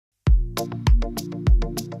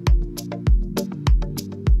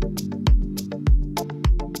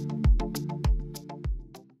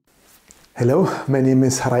Hello, my name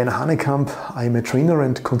is Rainer Hanekamp. I'm a trainer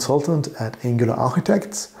and consultant at Angular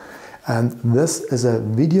Architects, and this is a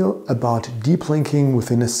video about deep linking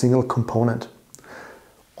within a single component.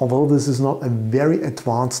 Although this is not a very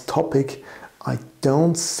advanced topic, I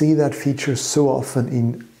don't see that feature so often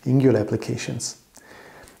in Angular applications.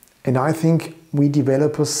 And I think we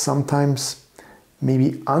developers sometimes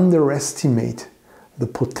maybe underestimate the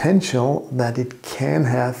potential that it can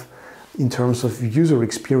have in terms of user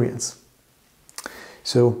experience.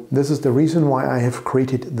 So this is the reason why I have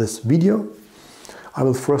created this video. I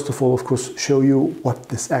will first of all, of course, show you what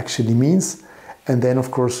this actually means. And then, of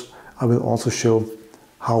course, I will also show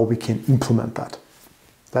how we can implement that.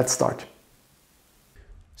 Let's start.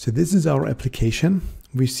 So this is our application.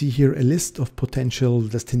 We see here a list of potential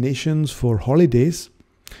destinations for holidays.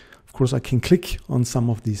 Of course, I can click on some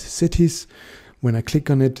of these cities. When I click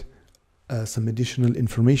on it, some additional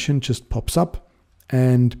information just pops up.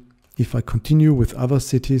 And if I continue with other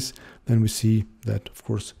cities, then we see that, of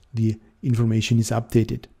course, the information is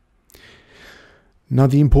updated. Now,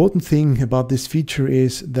 the important thing about this feature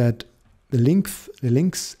is that the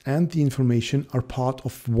links and the information are part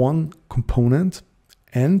of one component,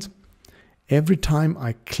 and every time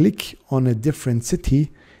I click on a different city,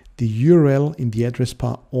 the URL in the address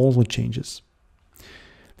bar also changes.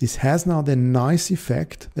 This has now the nice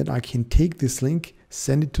effect that I can take this link,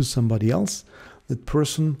 send it to somebody else. That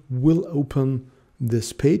person will open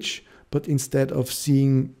this page, but instead of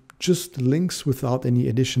seeing just links without any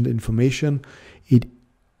additional information, it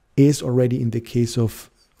is already, in the case of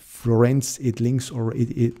Florence, it links or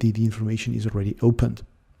the information is already opened.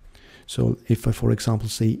 So if I, for example,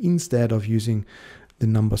 say instead of using the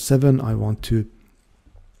number 7, I want to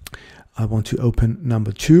open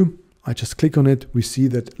number 2, I just click on it. We see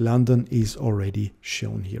that London is already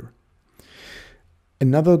shown here.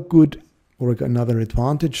 Another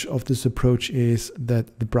advantage of this approach is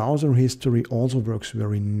that the browser history also works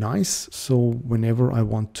very nice. So whenever I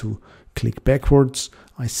want to click backwards,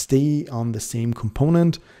 I stay on the same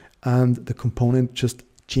component and the component just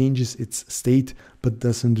changes its state but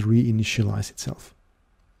doesn't reinitialize itself.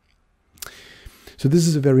 So this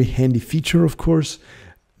is a very handy feature, of course.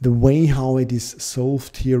 The way how it is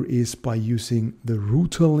solved here is by using the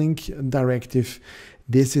router link directive.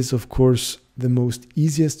 This is, of course, the most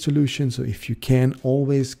easiest solution. So if you can,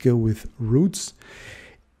 always go with routes.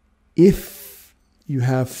 If you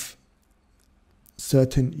have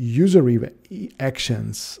certain user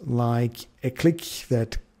actions, like a click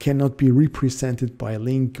that cannot be represented by a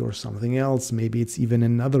link or something else, maybe it's even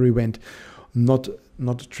another event not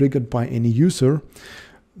triggered by any user,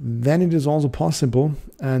 then it is also possible,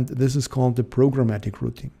 and this is called the programmatic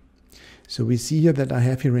routing. So we see here that I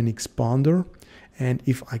have here an expander, and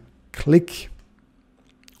if I click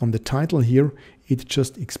on the title here, it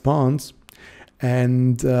just expands.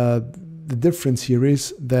 And the difference here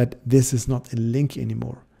is that this is not a link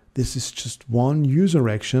anymore. This is just one user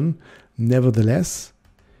action. Nevertheless,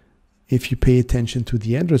 if you pay attention to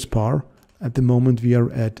the address bar, at the moment we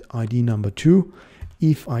are at ID number 2.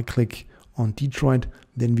 If I click on Detroit,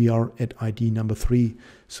 then we are at ID number 3.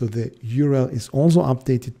 So the URL is also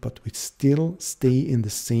updated, but we still stay in the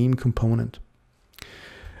same component.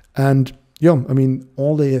 And yeah, I mean,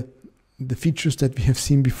 all the features that we have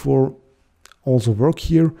seen before also work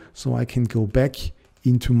here. So I can go back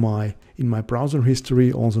into my browser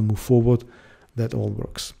history, also move forward. That all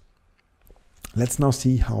works. Let's now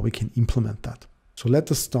see how we can implement that. So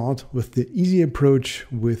let us start with the easy approach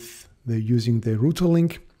with using the router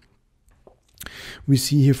link. We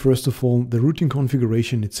see here, first of all, the routing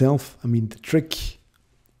configuration itself. I mean, the trick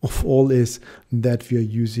of all is that we are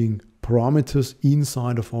using parameters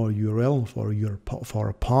inside of our URL for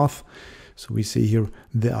our path. So we see here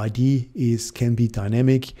the ID can be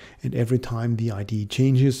dynamic, and every time the ID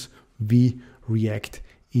changes, we react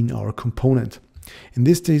in our component. In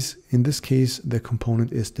this case, the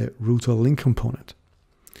component is the router link component.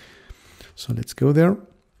 So let's go there.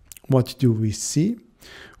 What do we see?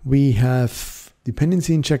 We have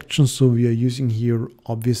dependency injection. So we are using here,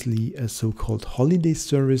 obviously, a so-called holiday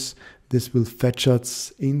service. This will fetch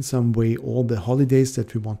us in some way all the holidays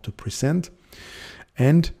that we want to present.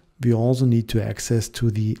 And we also need to access to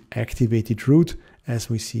the activated route, as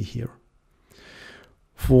we see here.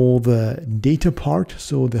 For the data part,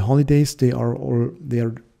 so the holidays, they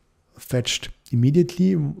are fetched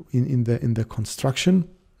immediately in the construction,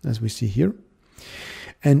 as we see here.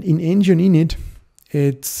 And in engine init,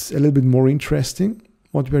 it's a little bit more interesting.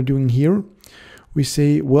 What we're doing here, we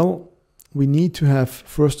say, well, we need to have,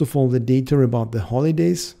 first of all, the data about the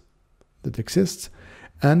holidays that exists,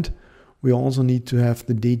 and we also need to have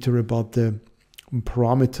the data about the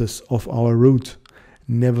parameters of our route.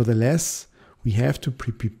 Nevertheless, we have to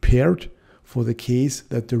be prepared for the case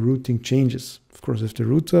that the routing changes. Of course, if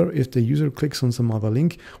the user clicks on some other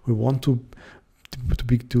link, we want to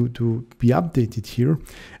be updated here,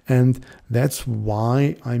 and that's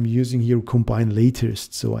why I'm using here combine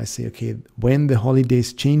latest. So I say, okay, when the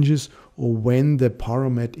holidays changes or when the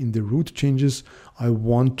parameter in the route changes, I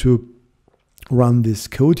want to run this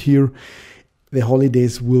code here. The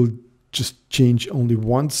holidays will just change only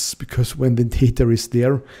once, because when the data is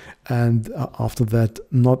there, and after that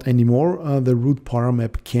not anymore. The route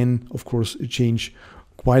paramap can of course change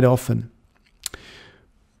quite often.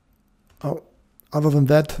 Other than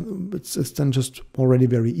that, it's then just already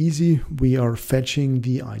very easy. We are fetching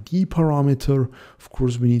the ID parameter. Of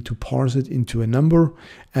course, we need to parse it into a number,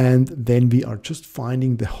 and then we are just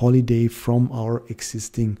finding the holiday from our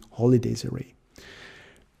existing holidays array.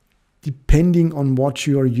 Depending on what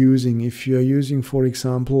you are using, if you are using, for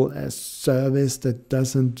example, a service that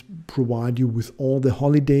doesn't provide you with all the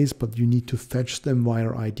holidays, but you need to fetch them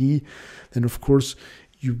via ID, then of course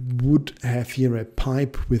you would have here a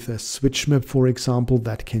pipe with a switch map, for example,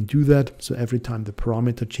 that can do that. So every time the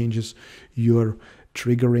parameter changes, you're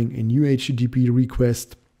triggering a new HTTP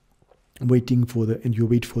request, and you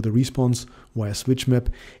wait for the response via switch map.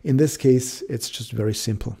 In this case, it's just very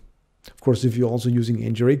simple. Of course, if you're also using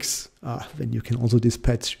NGRX, then you can also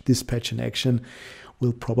dispatch an action.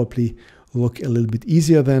 Will probably look a little bit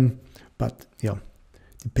easier then, but yeah,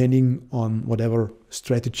 depending on whatever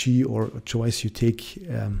strategy or choice you take,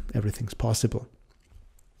 everything's possible.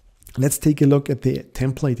 Let's take a look at the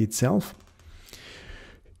template itself.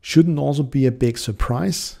 Shouldn't also be a big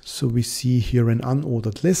surprise. So we see here an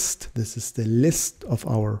unordered list. This is the list of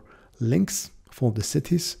our links for the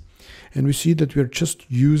cities. And we see that we are just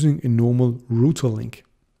using a normal router link.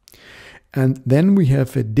 And then we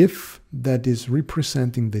have a div that is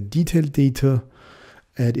representing the detailed data.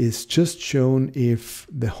 It is just shown if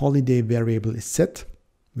the holiday variable is set.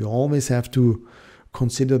 We always have to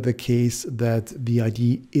consider the case that the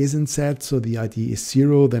ID isn't set, so the ID is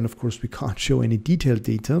 0. Then of course we can't show any detailed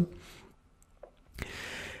data.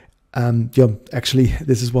 Yeah, actually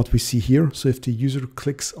this is what we see here. So if the user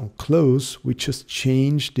clicks on close, we just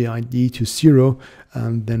change the ID to 0,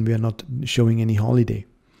 and then we are not showing any holiday.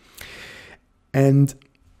 And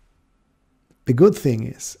the good thing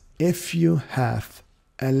is, if you have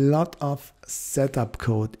a lot of setup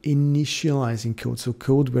code, initializing code, so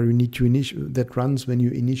code where you need to that runs when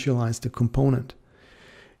you initialize the component,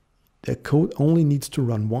 the code only needs to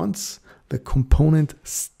run once. The component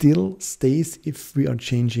still stays if we are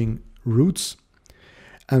changing routes.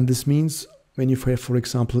 And this means when you have, for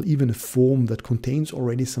example, even a form that contains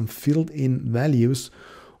already some filled in values,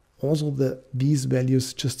 also these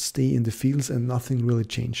values just stay in the fields and nothing really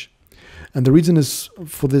change. And the reason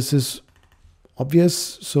for this is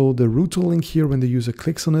obvious. So the router link here, when the user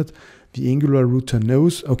clicks on it, the Angular router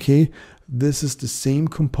knows, okay, this is the same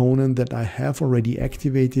component that I have already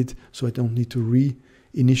activated, so I don't need to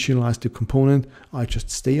reinitialize the component. I just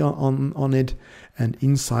stay on it, and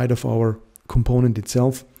inside of our component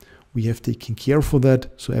itself, we have taken care for that.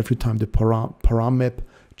 So every time the param map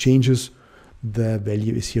changes, the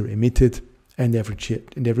value is here emitted, and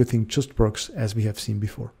everything just works as we have seen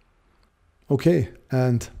before. Okay,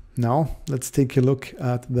 and now let's take a look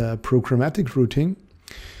at the programmatic routing.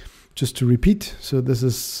 Just to repeat, so this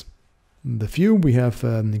is the view. We have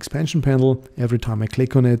an expansion panel. Every time I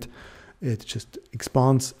click on it, it just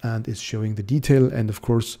expands and is showing the detail. And of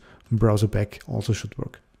course, browser back also should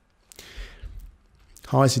work.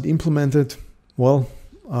 How is it implemented? Well,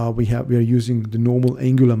 we are using the normal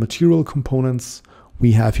Angular material components.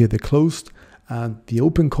 We have here the closed and the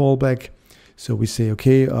open callback. So we say,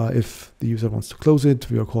 okay, if the user wants to close it,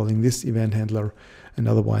 we are calling this event handler, and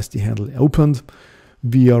otherwise the handle opened.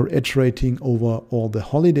 We are iterating over all the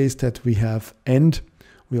holidays that we have, and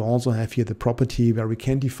we also have here the property where we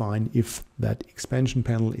can define if that expansion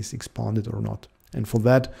panel is expanded or not. And for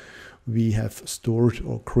that, we have stored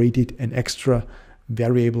or created an extra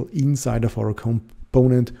variable inside of our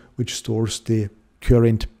component, which stores the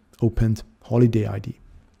current opened holiday ID.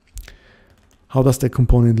 How does the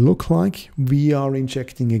component look like? We are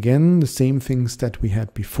injecting again the same things that we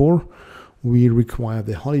had before. We require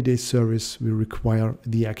the holiday service. We require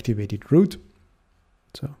the activated route.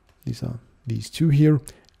 So these are these two here.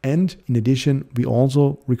 And in addition, we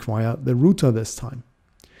also require the router this time.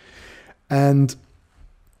 And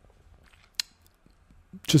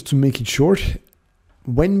just to make it short,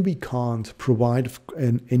 when we can't provide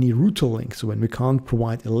any router link, so when we can't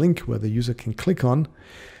provide a link where the user can click on,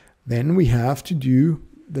 then we have to do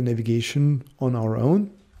the navigation on our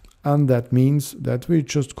own. And that means that we're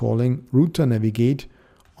just calling router navigate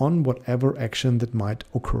on whatever action that might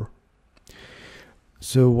occur.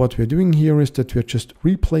 So what we're doing here is that we're just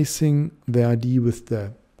replacing the ID with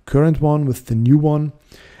the current one, with the new one.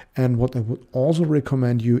 And what I would also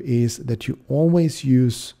recommend you is that you always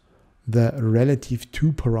use the relative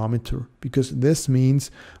to parameter, because this means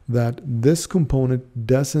that this component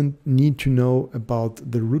doesn't need to know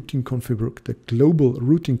about the routing the global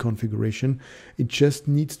routing configuration. It just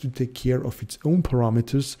needs to take care of its own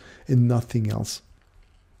parameters and nothing else.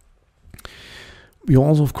 We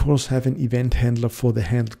also, of course, have an event handler for the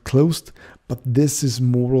handle closed, but this is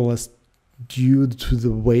more or less due to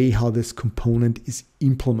the way how this component is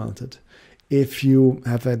implemented. If you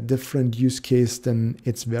have a different use case, then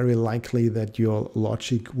it's very likely that your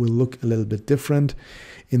logic will look a little bit different.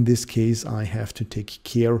 In this case, I have to take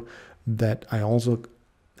care that I also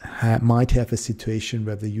might have a situation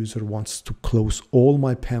where the user wants to close all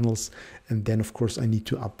my panels, and then of course I need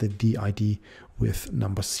to update the ID with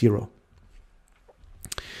number 0.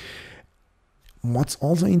 What's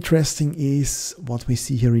also interesting is what we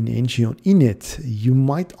see here in ng on init. You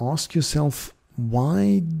might ask yourself,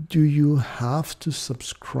 why do you have to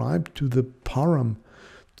subscribe to the param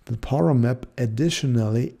map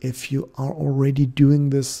additionally if you are already doing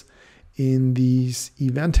this in these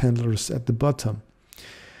event handlers at the bottom?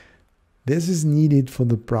 This is needed for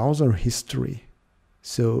the browser history.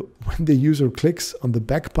 So when the user clicks on the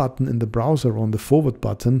back button in the browser, on the forward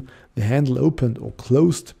button, the handle opened or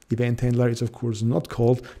closed event handler is of course not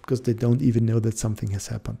called, because they don't even know that something has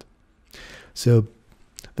happened. So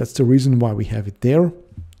that's the reason why we have it there.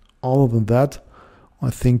 Other than that, I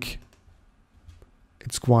think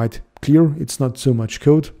it's quite clear. It's not so much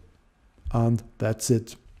code, and that's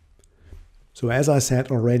it. So as I said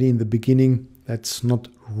already in the beginning, that's not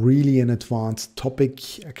really an advanced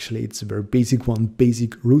topic. Actually, it's a very basic one,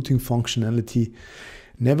 basic routing functionality.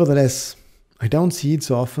 Nevertheless, I don't see it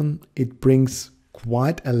so often. It brings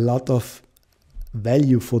quite a lot of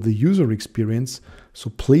value for the user experience.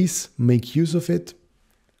 So please make use of it.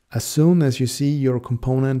 As soon as you see your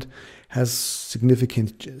component has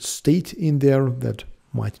significant state in there that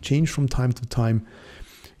might change from time to time,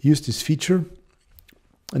 use this feature.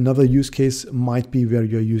 Another use case might be where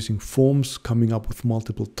you're using forms, coming up with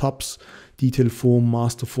multiple tabs, detail form,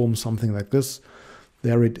 master form, something like this.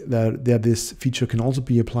 There this feature can also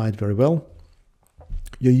be applied very well.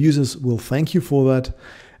 Your users will thank you for that.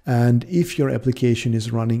 And if your application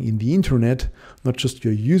is running in the internet, not just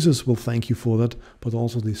your users will thank you for that, but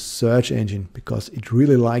also the search engine, because it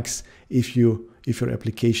really likes if your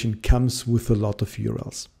application comes with a lot of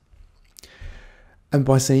URLs. And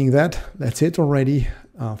by saying that, that's it already.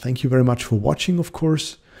 Thank you very much for watching, of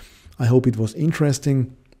course. I hope it was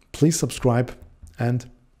interesting. Please subscribe and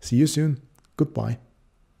see you soon. Goodbye.